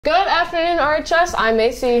Good afternoon, RHS. I'm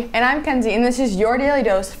Macy. And I'm Kenzie, and this is your Daily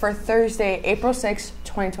Dose for Thursday, April 6,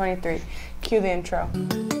 2023. Cue the intro.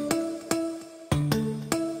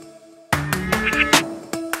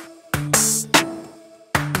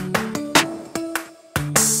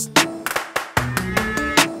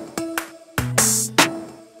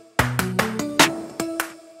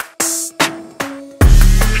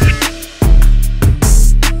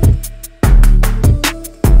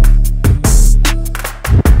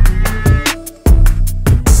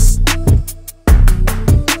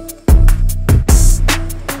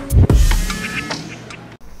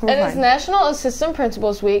 It is National Assistant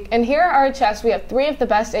Principals Week, and here at RHS we have three of the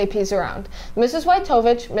best APs around. Mrs.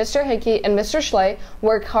 Wojtovich, Mr. Hickey, and Mr. Schley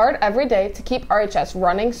work hard every day to keep RHS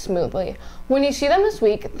running smoothly. When you see them this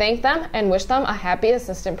week, thank them and wish them a happy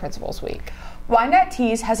Assistant Principals Week. Wyandotte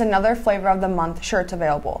Tees has another Flavor of the Month shirts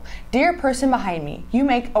available. Dear person behind me, you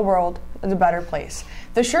make a world a better place.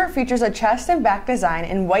 The shirt features a chest and back design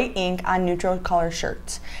in white ink on neutral color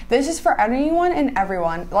shirts. This is for anyone and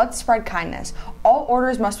everyone. Let's spread kindness. All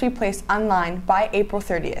orders must be placed online by April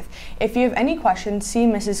 30th. If you have any questions, see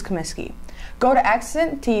Mrs. Comiskey. Go to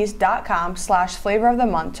accenttees.com/flavor of the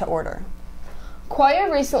month to order.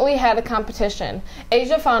 Choir recently had a competition.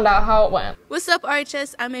 Asia found out how it went. What's up,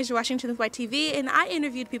 RHS? I'm Asia Washington with YTV, and I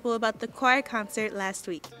interviewed people about the choir concert last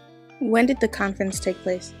week. When did the conference take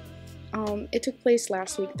place? It took place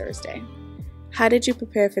last week, Thursday. How did you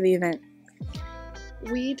prepare for the event?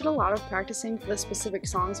 We did a lot of practicing for the specific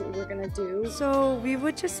songs that we were gonna do. So we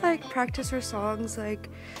would just practice our songs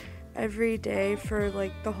every day for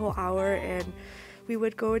the whole hour, and we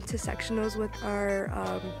would go into sectionals with our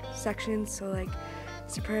sections. So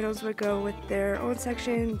sopranos would go with their own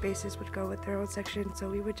section, basses would go with their own section. So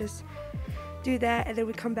we would just do that, and then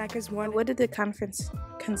we'd come back as one. What did the conference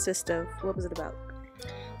consist of? What was it about?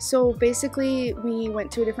 So basically, we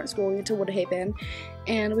went to a different school. We went to Woodhaven,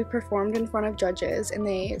 and we performed in front of judges, and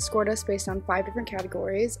they scored us based on 5 different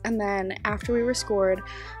categories. And then after we were scored,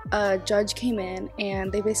 a judge came in,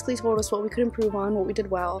 and they basically told us what we could improve on, what we did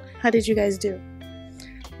well. How did you guys do?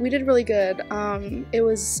 We did really good. It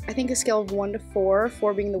was, I think, a scale of 1 to 4,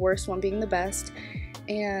 4 being the worst, 1 being the best,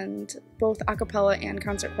 and both a cappella and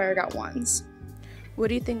concert choir got 1s. What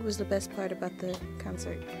do you think was the best part about the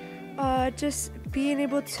concert? Just being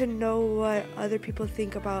able to know what other people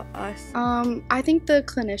think about us. I think the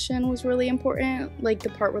clinician was really important, the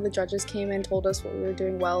part where the judges came and told us what we were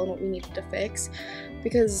doing well and what we needed to fix,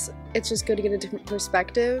 because it's just good to get a different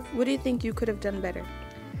perspective. What do you think you could have done better?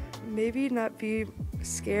 Maybe not be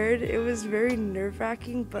scared. It was very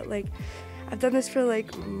nerve-wracking, but I've done this for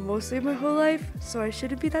mostly my whole life, so I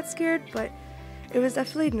shouldn't be that scared, but it was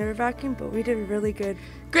definitely nerve-wracking, but we did really good.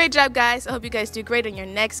 Great job, guys. I hope you guys do great on your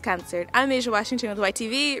next concert. I'm Asia Washington with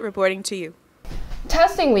YTV, reporting to you.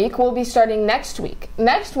 Testing week will be starting next week.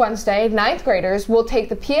 Next Wednesday, 9th graders will take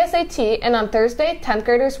the PSAT, and on Thursday, 10th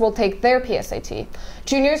graders will take their PSAT.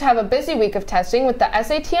 Juniors have a busy week of testing with the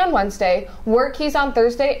SAT on Wednesday, Word Keys on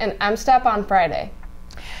Thursday, and MSTEP on Friday.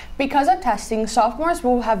 Because of testing, sophomores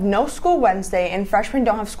will have no school Wednesday, and freshmen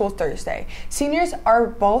don't have school Thursday. Seniors are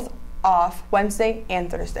both off Wednesday and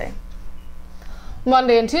Thursday.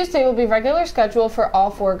 Monday and Tuesday will be regular schedule for all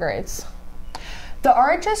 4 grades. The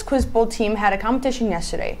RHS Quiz Bowl team had a competition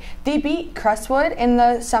yesterday. They beat Crestwood in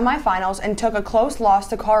the semifinals and took a close loss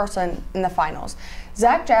to Carlson in the finals.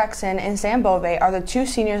 Zach Jackson and Sam Bove are the 2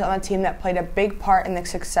 seniors on the team that played a big part in the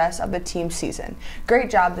success of the team's season. Great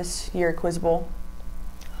job this year, Quiz Bowl.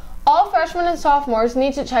 All freshmen and sophomores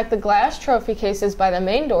need to check the glass trophy cases by the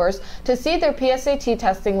main doors to see their PSAT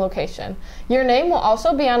testing location. Your name will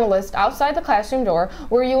also be on a list outside the classroom door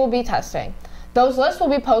where you will be testing. Those lists will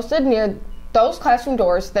be posted near those classroom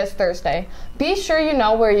doors this Thursday. Be sure you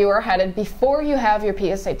know where you are headed before you have your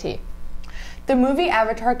PSAT. The movie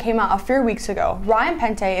Avatar came out a few weeks ago. Ryan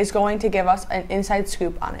Pente is going to give us an inside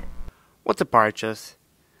scoop on it. What's up, RHS?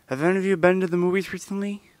 Have any of you been to the movies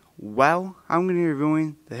recently? Well, I'm going to be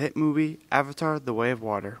reviewing the hit movie Avatar: The Way of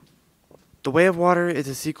Water. The Way of Water is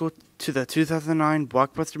a sequel to the 2009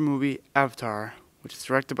 blockbuster movie Avatar, which is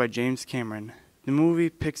directed by James Cameron. The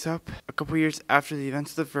movie picks up a couple years after the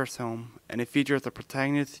events of the first film, and it features the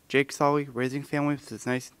protagonist Jake Sully raising family with his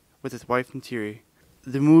wife Neytiri.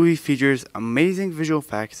 The movie features amazing visual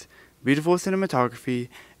effects, beautiful cinematography,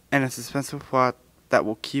 and a suspenseful plot that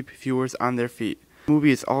will keep viewers on their feet. The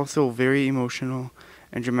movie is also very emotional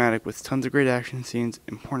and dramatic with tons of great action scenes,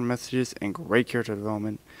 important messages, and great character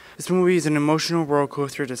development. This movie is an emotional roller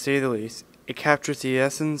coaster to say the least. It captures the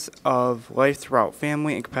essence of life throughout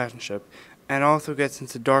family and companionship, and also gets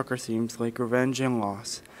into darker themes like revenge and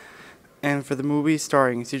loss. And for the movie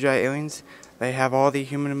starring CGI aliens, They have all the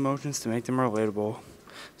human emotions to make them relatable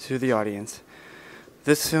to the audience.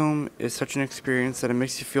 This film is such an experience that it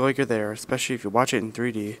makes you feel like you're there, especially if you watch it in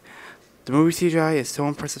 3D. The movie CGI is so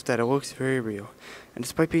impressive that it looks very real, and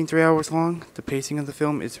despite being 3 hours long, the pacing of the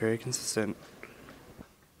film is very consistent.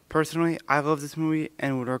 Personally, I love this movie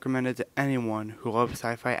and would recommend it to anyone who loves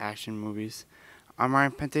sci-fi action movies. I'm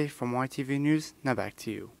Ryan Pente from YTV News, now back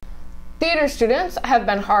to you. Theater students have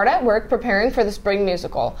been hard at work preparing for the spring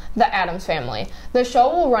musical, The Addams Family. The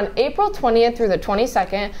show will run April 20th through the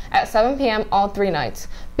 22nd at 7 p.m. all 3 nights.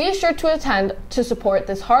 Be sure to attend to support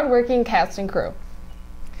this hard-working cast and crew.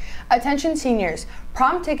 Attention seniors,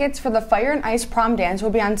 prom tickets for the Fire and Ice prom dance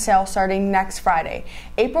will be on sale starting next Friday,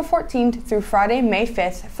 April 14th through Friday, May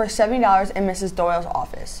 5th for $70 in Mrs. Doyle's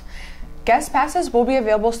office. Guest passes will be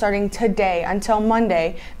available starting today until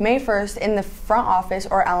Monday, May 1st in the front office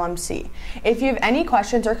or LMC. If you have any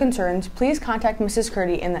questions or concerns, please contact Mrs.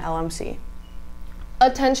 Curdy in the LMC.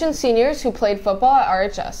 Attention seniors who played football at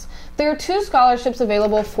RHS. There are 2 scholarships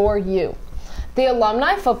available for you. The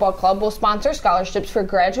Alumni Football Club will sponsor scholarships for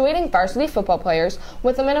graduating varsity football players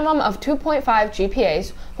with a minimum of 2.5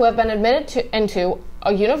 GPAs who have been admitted into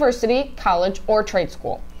a university, college, or trade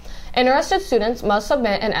school. Interested students must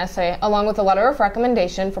submit an essay along with a letter of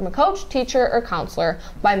recommendation from a coach, teacher, or counselor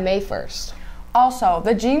by May 1st. Also,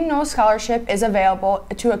 the Gene Knowles Scholarship is available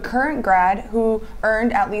to a current grad who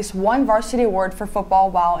earned at least 1 varsity award for football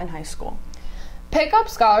while in high school. Pick up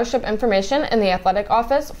scholarship information in the athletic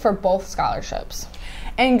office for both scholarships.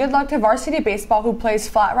 And good luck to varsity baseball who plays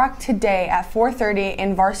Flat Rock today at 4:30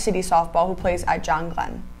 and varsity softball who plays at John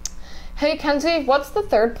Glenn. Hey Kenzie, what's the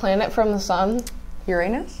 3rd planet from the sun?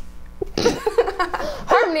 Uranus?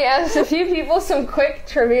 Harmony asked a few people some quick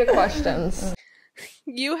trivia questions.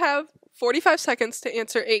 You have 45 seconds to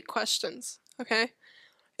answer 8 questions, okay?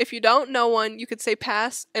 If you don't know one, you could say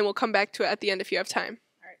pass, and we'll come back to it at the end if you have time.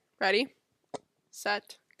 All right. Ready?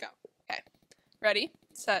 Set, go. Okay. Ready,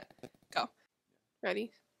 set, go.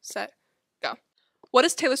 Ready, set, go. What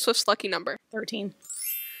is Taylor Swift's lucky number? 13.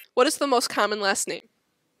 What is the most common last name?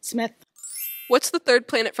 Smith. What's the 3rd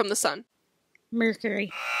planet from the sun?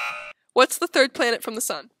 Mercury. What's the 3rd planet from the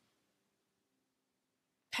sun?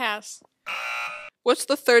 Pass. What's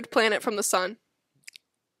the 3rd planet from the sun?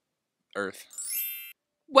 Earth.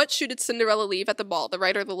 What shoe did Cinderella leave at the ball, the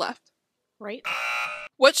right or the left? Right.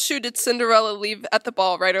 What shoe did Cinderella leave at the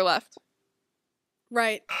ball, right or left?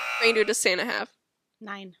 Right. Reindeer does Santa have?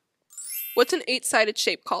 9. What's an 8-sided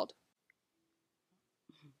shape called?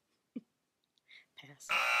 Pass.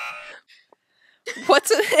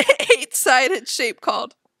 What's an 8-sided shape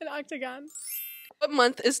called? An octagon. What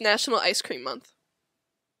month is National Ice Cream Month?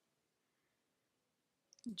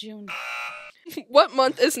 June. What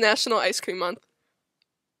month is National Ice Cream Month?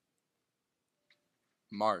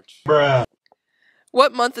 March. Bruh.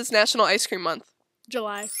 What month is National Ice Cream Month?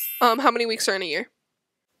 July. How many weeks are in a year?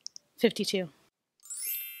 52.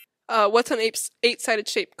 What's an 8-sided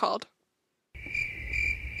shape called?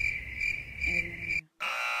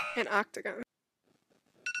 An octagon.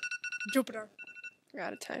 Jupiter. You're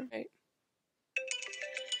out of time, right?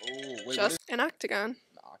 Oh, wait, Just an octagon.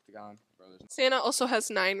 the octagon? Santa also has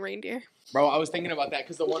 9 reindeer. Bro, I was thinking about that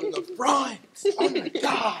because the one in the front. Oh my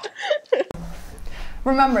god.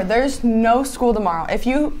 Remember, there's no school tomorrow. If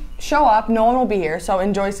you show up, no one will be here, so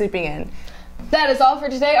enjoy sleeping in. That is all for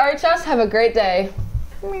today, RHS. Have a great day.